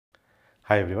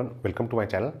Hi everyone, welcome to my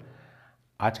channel.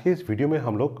 आज के इस वीडियो में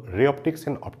हम लोग ray optics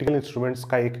and optical instruments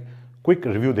का एक क्विक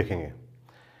रिव्यू देखेंगे।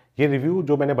 ये रिव्यू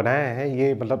जो मैंने बनाया है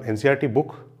ये मतलब एनसीईआरटी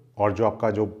बुक और जो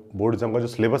आपका जो बोर्ड एग्जाम का जो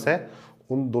सिलेबस है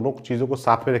उन दोनों चीज़ों को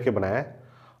साथ में रख के बनाया है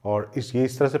और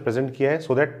इस तरह से प्रेजेंट किया है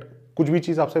सो दैट कुछ भी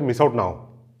चीज़ आपसे मिस आउट ना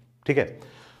हो। ठीक है,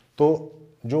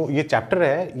 तो जो ये चैप्टर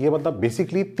है ये मतलब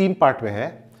बेसिकली 3 पार्ट में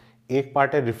है। एक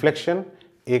पार्ट है रिफ्लेक्शन,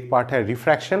 एक पार्ट है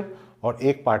रिफ्रैक्शन और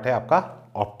एक पार्ट है आपका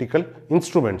ऑप्टिकल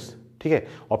इंस्ट्रूमेंट्स। ठीक है,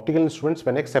 ऑप्टिकल इंस्ट्रूमेंट्स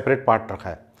मैंने एक सेपरेट पार्ट रखा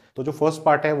है। तो जो फर्स्ट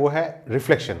पार्ट है वो है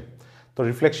रिफ्लेक्शन। तो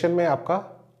रिफ्लेक्शन में आपका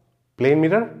plane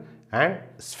mirror and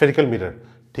spherical mirror.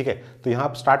 ठीक है, तो यहाँ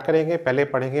आप स्टार्ट करेंगे, पहले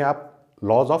पढ़ेंगे आप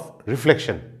लॉज ऑफ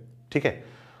रिफ्लेक्शन। ठीक है,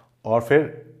 और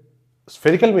फिर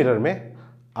स्फेरिकल मिरर में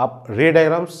आप रे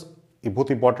डायग्राम्स, ये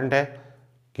बहुत इंपॉर्टेंट है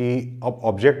कि अब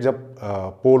ऑब्जेक्ट जब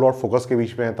पोल और फोकस के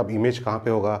बीच में है तब इमेज कहाँ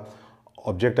पे होगा,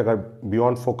 ऑब्जेक्ट अगर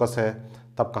बियॉन्ड फोकस है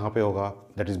तब कहाँ पे होगा,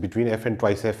 that is between F and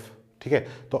twice F. ठीक है,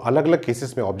 तो अलग अलग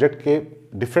केसेस में ऑब्जेक्ट के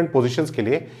डिफरेंट पोजीशंस के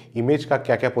लिए इमेज का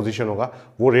क्या क्या पोजीशन होगा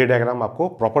वो रे डायग्राम, आपको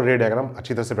प्रॉपर रे डायग्राम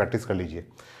अच्छी तरह से प्रैक्टिस कर लीजिए।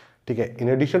 ठीक है, इन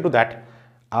एडिशन टू दैट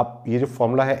आप ये जो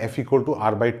फॉर्मूला है F =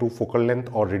 R/2 फोकल लेंथ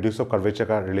और रेडियस ऑफ कर्वेचर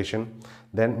का रिलेशन,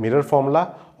 देन मिरर फॉर्मूला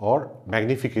और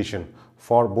magnification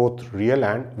for both real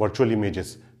and virtual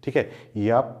images. ठीक है, ये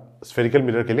आप स्फेरिकल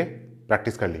मिरर के लिए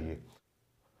प्रैक्टिस कर लीजिए।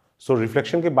 सो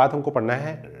रिफ्लेक्शन के बाद हमको पढ़ना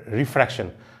है रिफ्रैक्शन।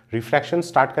 रिफ्रैक्शन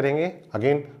स्टार्ट करेंगे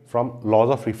again from laws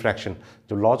of refraction.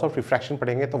 जब लॉज ऑफ रिफ्रैक्शन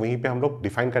पढ़ेंगे तो वहीं पे हम लोग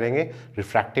डिफाइन करेंगे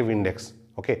रिफ्रैक्टिव इंडेक्स,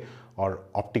 ओके,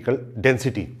 और optical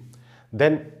density.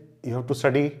 Then you have to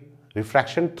study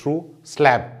refraction through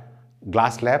slab,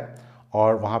 glass slab,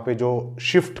 और वहाँ पे जो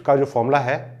शिफ्ट का जो फॉर्मूला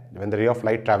है, when the ray of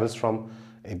light travels from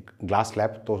एक ग्लास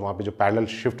स्लैब, तो वहाँ पे जो पैरेलल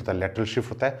शिफ्ट होता है, लेटरल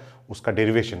शिफ्ट होता है, उसका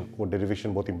डेरिवेशन, वो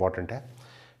डेरिवेशन बहुत इंपॉर्टेंट है।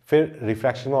 फिर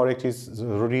रिफ्रैक्शन में और एक चीज़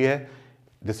ज़रूरी है,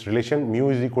 this relation mu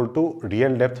is equal to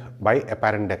real depth by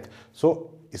apparent depth. सो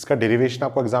इसका डेरिवेशन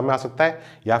आपको एग्जाम में आ सकता है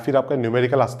या फिर आपका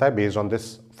न्यूमेरिकल आ सकता है बेस्ड ऑन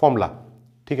दिस फॉर्मूला।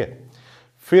 ठीक है,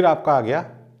 फिर आपका आ गया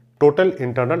total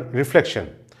internal reflection.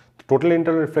 Total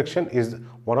internal reflection is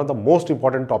one of the most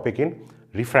important topic in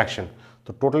refraction.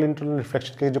 तो टोटल इंटरनल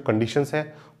रिफ्लेक्शन के जो कंडीशंस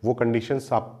हैं वो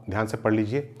कंडीशंस आप ध्यान से पढ़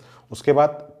लीजिए। उसके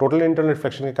बाद टोटल इंटरनल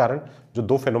रिफ्लेक्शन के कारण जो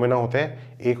दो फेनोमेना होते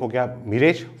हैं, एक हो गया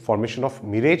मिरेज, फॉर्मेशन ऑफ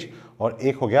मिरेज, और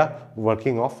एक हो गया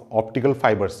working of optical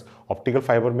fibres. Optical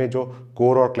fibre में जो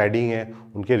कोर और क्लैडिंग है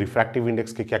उनके रिफ्रैक्टिव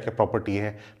इंडेक्स की क्या क्या प्रॉपर्टी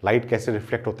है, लाइट कैसे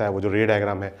रिफ्लेक्ट होता है, वो जो रे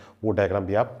डायग्राम है वो डायग्राम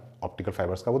भी आप ऑप्टिकल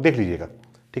फाइबर्स का वो देख लीजिएगा।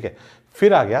 ठीक है,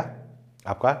 फिर आ गया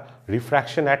आपका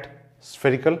refraction at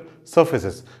spherical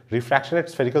surfaces. Refraction at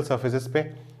spherical surfaces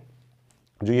पे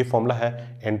जो ये फॉर्मूला है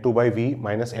N2/V -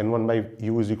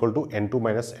 N1/U = N2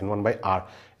 - N1/R,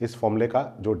 इस फॉर्मूले का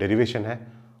जो डेरिवेशन है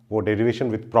वो डेरिवेशन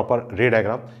विथ प्रॉपर रे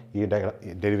डायग्राम, ये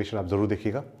डेरिवेशन आप जरूर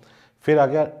देखिएगा। फिर आ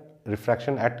गया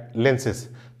रिफ्रैक्शन एट लेंसेस।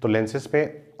 तो लेंसेस पे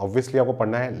ऑब्वियसली आपको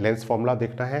पढ़ना है, लेंस फॉर्मूला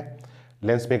देखना है,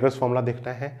 लेंस मेकर्स फॉर्मूला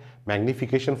देखना है,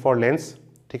 मैग्निफिकेशन फॉर लेंस।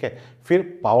 ठीक है,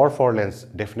 फिर power for Lenz,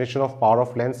 definition of power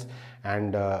of lens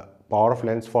and power of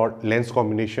lens for Lenz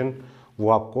combination, वो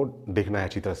आपको देखना है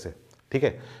अच्छी तरह से। ठीक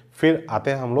है, फिर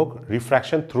आते हैं हम लोग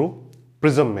रिफ्रैक्शन थ्रू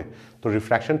प्रिज्म में। तो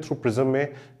रिफ्रैक्शन थ्रू प्रिज्म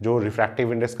में जो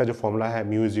रिफ्रैक्टिव इंडेक्स का जो फॉर्मूला है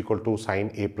mu is equal to sin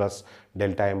A +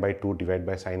 Δm/2 divide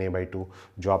by sin A/2,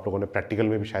 जो आप लोगों ने प्रैक्टिकल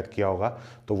में भी शायद किया होगा,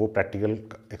 तो वो प्रैक्टिकल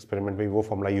एक्सपेरिमेंट में भी वो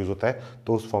फॉर्मूला यूज होता है।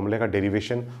 तो उस फॉर्मूले का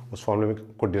डेरिवेशन, उस फॉर्मूले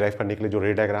को डिराइव करने के लिए जो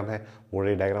रे डायग्राम है वो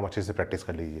रे डायग्राम अच्छे से प्रैक्टिस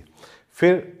कर लीजिए।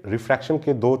 फिर रिफ्रैक्शन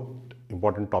के दो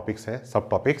इंपॉर्टेंट टॉपिक्स हैं, सब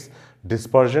टॉपिक्स,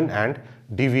 डिस्पर्जन एंड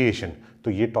डिविएशन।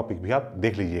 तो ये टॉपिक भी आप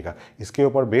देख लीजिएगा। इसके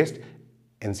ऊपर बेस्ड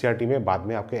एनसीईआरटी में बाद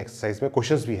में आपके एक्सरसाइज में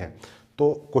क्वेश्चंस भी हैं।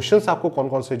 तो क्वेश्चंस आपको कौन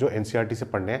कौन से जो एनसीईआरटी से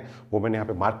पढ़ने हैं वो मैंने यहाँ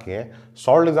पे मार्क किए हैं।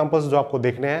 सॉल्व एग्जांपल्स जो आपको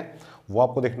देखने हैं वो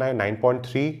आपको देखना है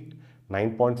 9.3,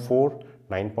 9.4,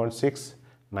 9.6,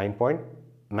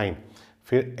 9.9।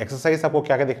 फिर एक्सरसाइज आपको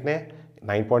क्या क्या देखने हैं,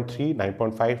 9.3,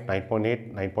 9.5,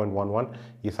 9.8, 9.11,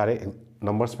 ये सारे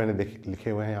नंबर्स मैंने लिखे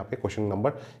हुए हैं यहाँ पे, क्वेश्चन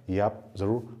नंबर, ये आप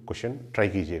ज़रूर क्वेश्चन ट्राई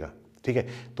कीजिएगा। ठीक है,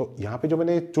 तो यहाँ पे जो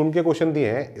मैंने चुन के क्वेश्चन दिए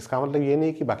हैं इसका मतलब ये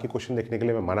नहीं कि बाकी क्वेश्चन देखने के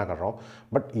लिए मैं मना कर रहा हूँ,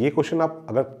 बट ये क्वेश्चन आप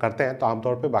अगर करते हैं तो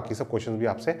आमतौर पे बाकी सब क्वेश्चन भी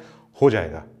आपसे हो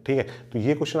जाएगा। ठीक है, तो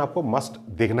ये क्वेश्चन आपको मस्ट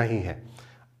देखना ही है।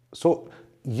 सो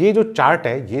ये जो चार्ट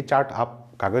है, ये चार्ट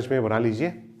आप कागज में बना लीजिए।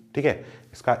 ठीक है,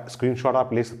 इसका स्क्रीनशॉट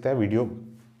आप ले सकते हैं, वीडियो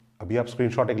अभी आप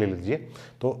स्क्रीनशॉट एक ले लीजिए।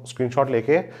 तो स्क्रीनशॉट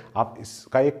लेके आप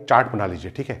इसका एक चार्ट बना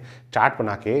लीजिए। ठीक है, चार्ट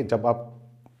बना के जब आप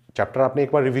चैप्टर आपने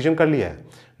एक बार रिवीजन कर लिया है,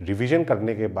 रिवीजन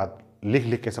करने के बाद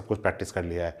लिख के सब कुछ प्रैक्टिस कर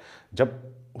लिया है, जब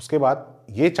उसके बाद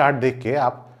ये चार्ट देख के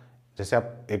आप, जैसे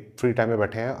आप एक फ्री टाइम में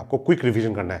बैठे हैं, आपको क्विक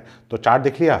रिवीजन करना है, तो चार्ट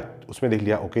देख लिया, उसमें देख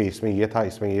लिया ओके इसमें ये था,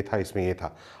 इसमें ये था, इसमें ये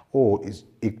था,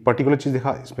 एक पर्टिकुलर चीज़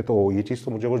देखा इसमें, तो ये चीज़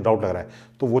तो मुझे कुछ डाउट लग रहा है,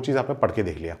 तो वो चीज़ आपने पढ़ के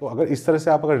देख लिया। तो अगर इस तरह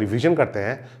से आप अगर रिवीजन करते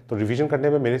हैं तो रिवीजन करने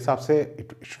में मेरे हिसाब से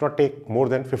it should not take more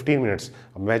than 15 minutes.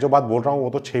 मैं जो बात बोल रहा हूँ वो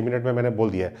तो 6 मिनट में मैंने बोल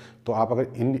दिया है, तो आप अगर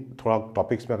इन थोड़ा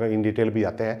टॉपिक्स में अगर इन डिटेल भी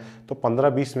जाते हैं तो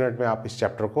 15-20 मिनट में आप इस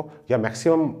चैप्टर को, या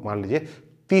मैक्सिमम मान लीजिए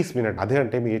 30 मिनट, आधे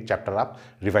घंटे में ये चैप्टर आप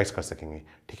रिवाइज कर सकेंगे।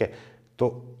 ठीक है,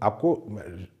 तो आपको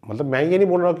मतलब मैं ये नहीं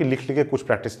बोल रहा हूँ कि लिख के कुछ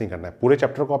प्रैक्टिस नहीं करना है, पूरे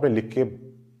चैप्टर को आपने लिख के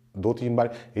 2-3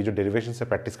 बार ये जो डेरिवेशन से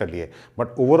प्रैक्टिस कर लिए,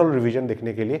 बट ओवरऑल रिवीजन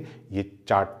देखने के लिए ये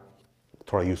चार्ट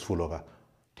थोड़ा यूजफुल होगा।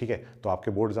 ठीक है, तो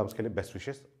आपके बोर्ड एग्जाम्स के लिए बेस्ट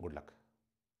विशेस, गुड लक।